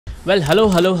Well, hello.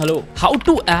 How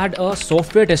to add a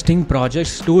software testing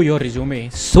projects to your resume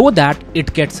so that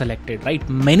it gets selected, right?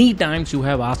 Many times you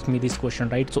have asked me this question,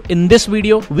 right? So in this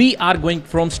video, we are going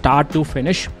from start to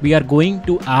finish. We are going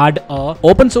to add a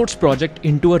open source project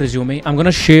into a resume. I'm going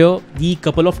to share the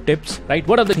couple of tips, right?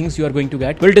 What are the things you are going to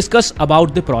get? We'll discuss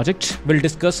about the project. We'll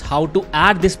discuss how to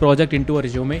add this project into a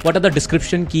resume. What are the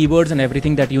description, keywords and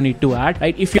everything that you need to add,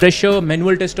 right? If you're a fresher,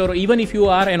 manual tester, or even if you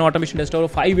are an automation tester or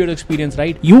 5 years experience,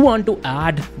 right? You want to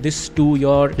add this to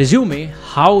your resume,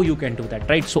 how you can do that,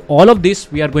 right? So all of this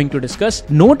we are going to discuss.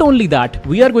 Not only that,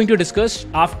 we are going to discuss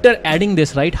after adding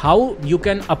this, right, how you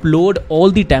can upload all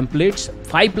the templates,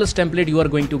 5+ template you are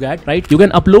going to get, right? You can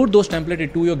upload those templates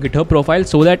into your GitHub profile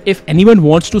so that if anyone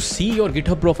wants to see your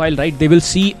GitHub profile, right, they will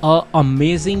see a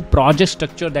amazing project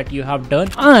structure that you have done.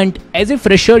 And as a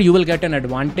fresher, you will get an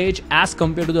advantage as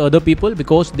compared to the other people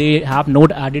because they have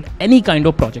not added any kind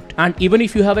of project. And even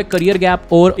if you have a career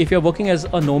gap or if you're working as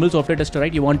a normal software tester,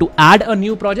 right, you want to add a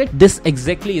new project, this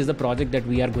exactly is the project that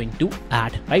we are going to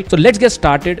add, right? So let's get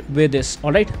started with this.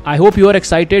 All right, I hope you are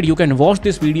excited. You can watch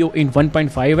this video in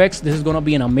 1.5x. This is going to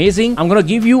be an amazing. I'm going to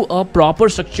give you a proper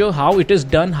structure, how it is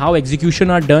done, how execution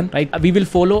are done, right? We will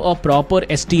follow a proper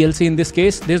STLC in this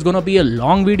case. There's going to be a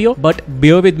long video, but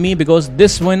bear with me because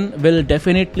this one will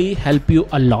definitely help you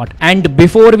a lot. And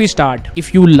before we start,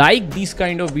 if you like these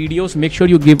kind of videos, make sure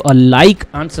you give a like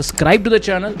and subscribe to the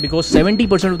channel because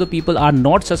 70% of the people are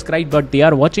not subscribed, but they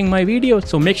are watching my videos.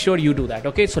 So make sure you do that.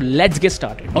 Okay, so let's get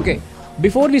started. Okay.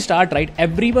 Before we start, right,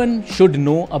 everyone should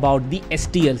know about the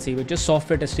STLC, which is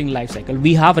software testing lifecycle.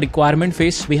 We have requirement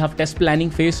phase, we have test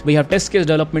planning phase, we have test case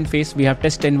development phase, we have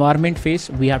test environment phase,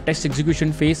 we have test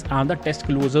execution phase, and the test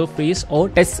closure phase or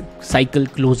test cycle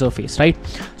closure phase, right?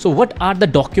 So what are the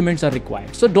documents are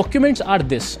required? So documents are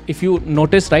this. If you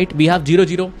notice, right, we have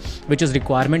 00, which is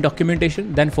requirement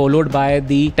documentation, then followed by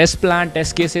the test plan,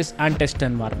 test cases, and test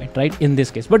environment, right, in this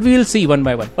case. But we will see one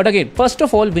by one. But again, first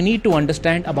of all, we need to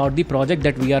understand about the project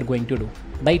that we are going to do,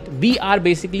 right? We are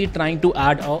basically trying to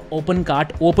add a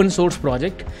open source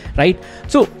project, right?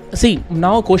 So see,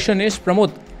 now question is,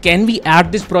 Pramod, can we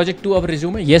add this project to our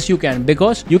resume? Yes, you can,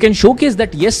 because you can showcase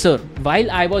that, yes, sir,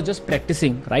 while I was just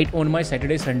practicing, right, on my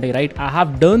Saturday, Sunday, right, I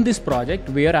have done this project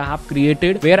where I have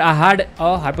created, where I had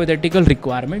a hypothetical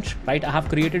requirements, right? I have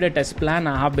created a test plan.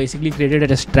 I have basically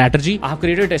created a strategy. I have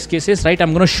created test cases, right?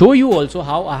 I'm going to show you also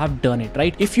how I have done it,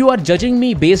 right? If you are judging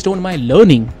me based on my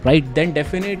learning, right, then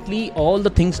definitely all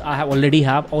the things I have already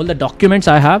have, all the documents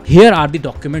I have, here are the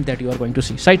documents that you are going to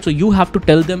see, right? So you have to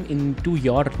tell them into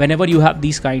your, whenever you have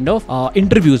these kind of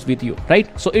interviews with you, right?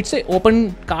 So it's a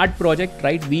open card project,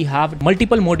 right? We have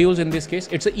multiple modules in this case.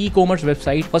 It's an e-commerce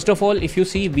website. First of all, if you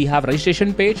see, we have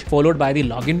registration page, followed by the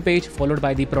login page, followed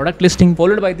by the product listing,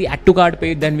 followed by the add to cart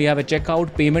page. Then we have a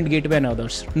checkout, payment gateway, and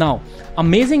others. Now,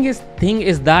 amazing thing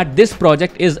is that this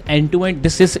project is end-to-end.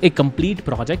 This is a complete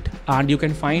project, and you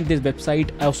can find this website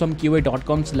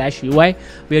awesomeqa.com/UI,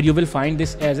 where you will find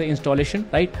this as an installation,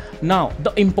 right? Now,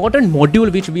 the important module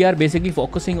which we are basically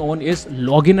focusing on is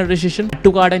login and registration, add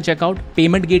to cart and checkout,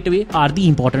 payment gateway are the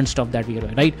important stuff that we are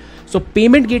doing, right? So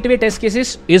payment gateway test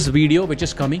cases is video which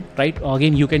is coming, right?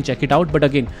 Again, you can check it out. But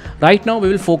again, right now we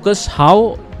will focus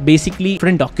how basically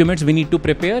different documents we need to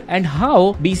prepare and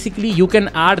how basically you can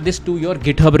add this to your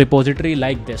GitHub repository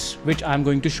like this, which I'm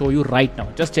going to show you right now.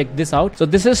 Just check this out. So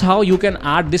this is how you can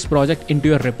add this project into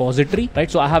your repository, right?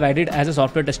 So I have added as a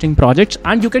software testing project,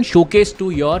 and you can showcase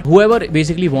to your whoever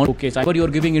basically want to showcase. Whenever you're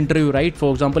giving interview, right?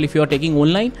 For example, if you are taking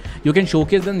online, you can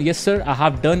showcase them. Yes, sir, I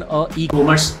have done a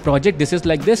e-commerce project. This is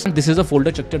like this, and this is a folder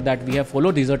structure that we have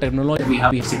followed. These are terminology we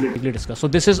have basically discussed. So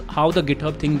this is how the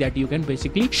GitHub thing that you can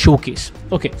basically showcase.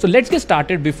 Okay, so let's get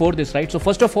started before this, right? So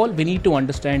first of all, we need to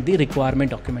understand the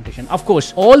requirement documentation. Of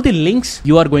course, all the links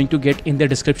you are going to get in the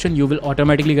description. You will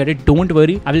automatically get it. Don't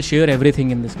worry, I will share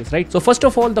everything in this case, right? So first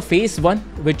of all, the phase 1,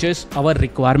 which is our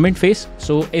requirement phase.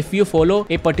 So if you follow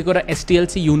a particular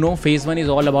STLC, you know phase 1 is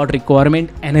all about requirement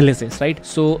analysis, right?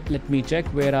 So let me check,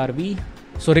 where are we?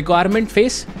 So requirement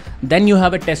phase, then you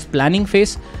have a test planning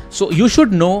phase. So you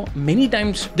should know, many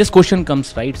times this question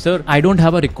comes, right? Sir, I don't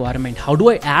have a requirement. How do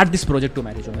I add this project to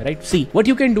my resume, right? See, what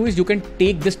you can do is you can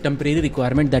take this temporary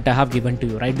requirement that I have given to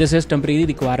you, right? This is temporary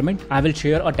requirement. I will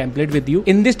share a template with you.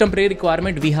 In this temporary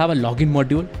requirement, we have a login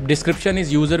module. Description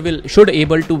is user should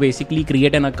able to basically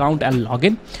create an account and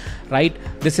login, right?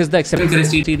 This is the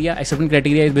acceptance criteria. Acceptance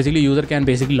criteria is basically user can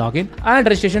basically log in, and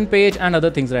registration page and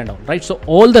other things right now, right? So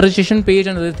all the registration page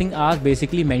and other things are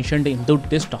basically mentioned into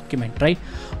this document, right?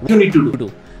 What you need to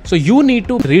do. So you need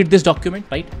to read this document,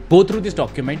 right? Go through this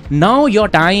document. Now your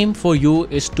time for you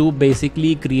is to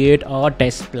basically create a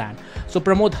test plan. So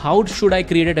Pramod, how should I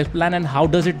create a test plan and how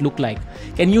does it look like?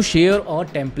 Can you share a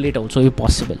template also if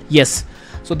possible? Yes.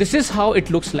 So this is how it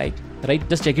looks like, right?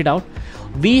 Just check it out.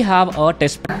 We have a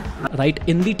test plan, right?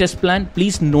 In the test plan,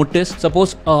 please notice,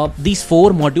 suppose these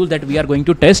 4 modules that we are going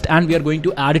to test and we are going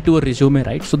to add it to a resume,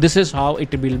 right? So this is how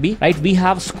it will be, right? We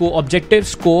have objective,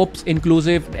 scopes,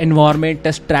 inclusive, environment,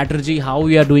 test strategy, how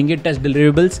we are doing it, test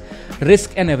deliverables,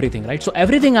 risk and everything, right? So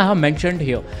everything I have mentioned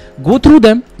here, go through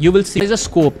them. You will see there is a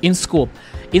scope. In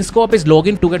scope is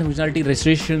login, to get functionality,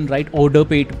 registration, right? Order,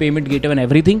 payment gateway and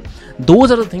everything.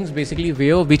 Those are the things basically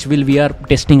which we are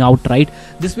testing out, right?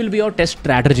 This will be our test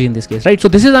strategy in this case, right? So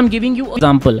this is, I'm giving you an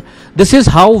example. This is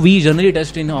how we generally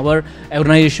test in our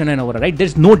organization and our, right?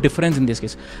 There's no difference in this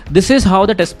case. This is how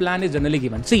the test plan is generally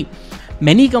given. See,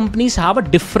 many companies have a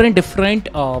different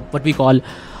what we call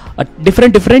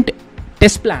different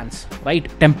test plans, right?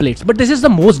 Templates, but this is the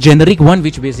most generic one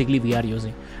which basically we are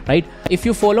using, right? If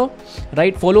you follow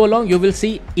along, you will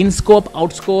see in scope,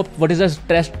 out scope, what is the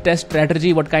test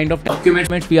strategy, what kind of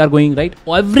documents we are going, right?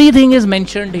 Everything is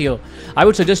mentioned here. I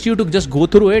would suggest you to just go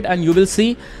through it and you will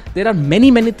see there are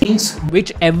many things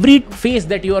which every phase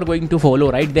that you are going to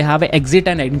follow, right? They have an exit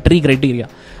and entry criteria,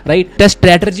 right? Test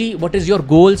strategy, what is your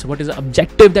goals, what is the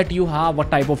objective that you have, what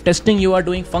type of testing you are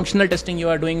doing, functional testing you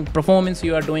are doing, performance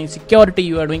you are doing, security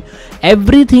you are doing,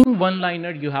 everything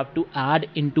one-liner you have to add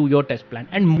into your test plan.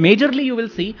 And majorly you will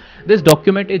see this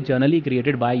document is generally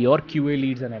created by your QA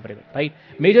leads and everything, right?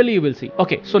 Majorly you will see.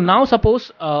 Okay, so now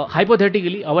suppose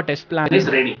hypothetically our test plan is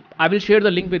ready. I will share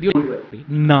the link with you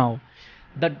now.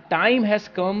 The time has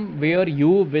come where you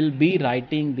will be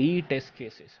writing the test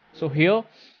cases. So here,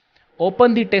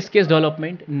 open the test case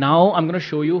development. Now I'm going to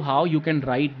show you how you can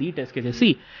write the test cases.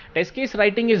 See, test case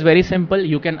writing is very simple.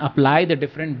 You can apply the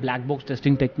different black box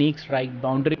testing techniques, right?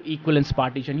 Boundary, equivalence,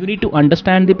 partition. You need to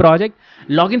understand the project.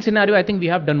 Login scenario, I think we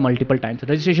have done multiple times.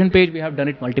 Registration page, we have done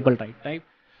it multiple times, right?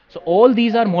 So all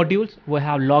these are modules. We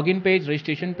have login page,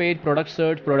 registration page, product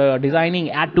search, product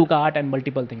designing, add to cart and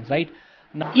multiple things, right?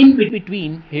 Now in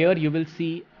between here you will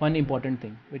see one important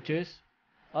thing, which is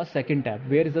a second tab.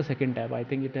 Where is the second tab? I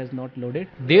think it has not loaded.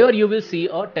 There you will see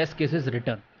a test cases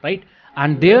written, right?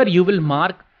 And there you will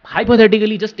mark,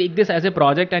 hypothetically just take this as a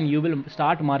project and you will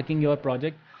start marking your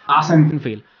project pass and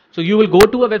fail. So you will go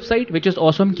to a website which is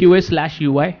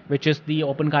awesomeqa/UI, which is the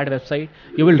OpenCard website.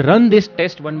 You will run this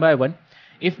test one by one.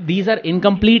 If these are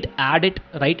incomplete, add it,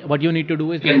 right? What you need to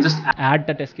do is just add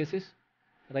the test cases,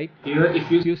 right? Here if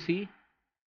you see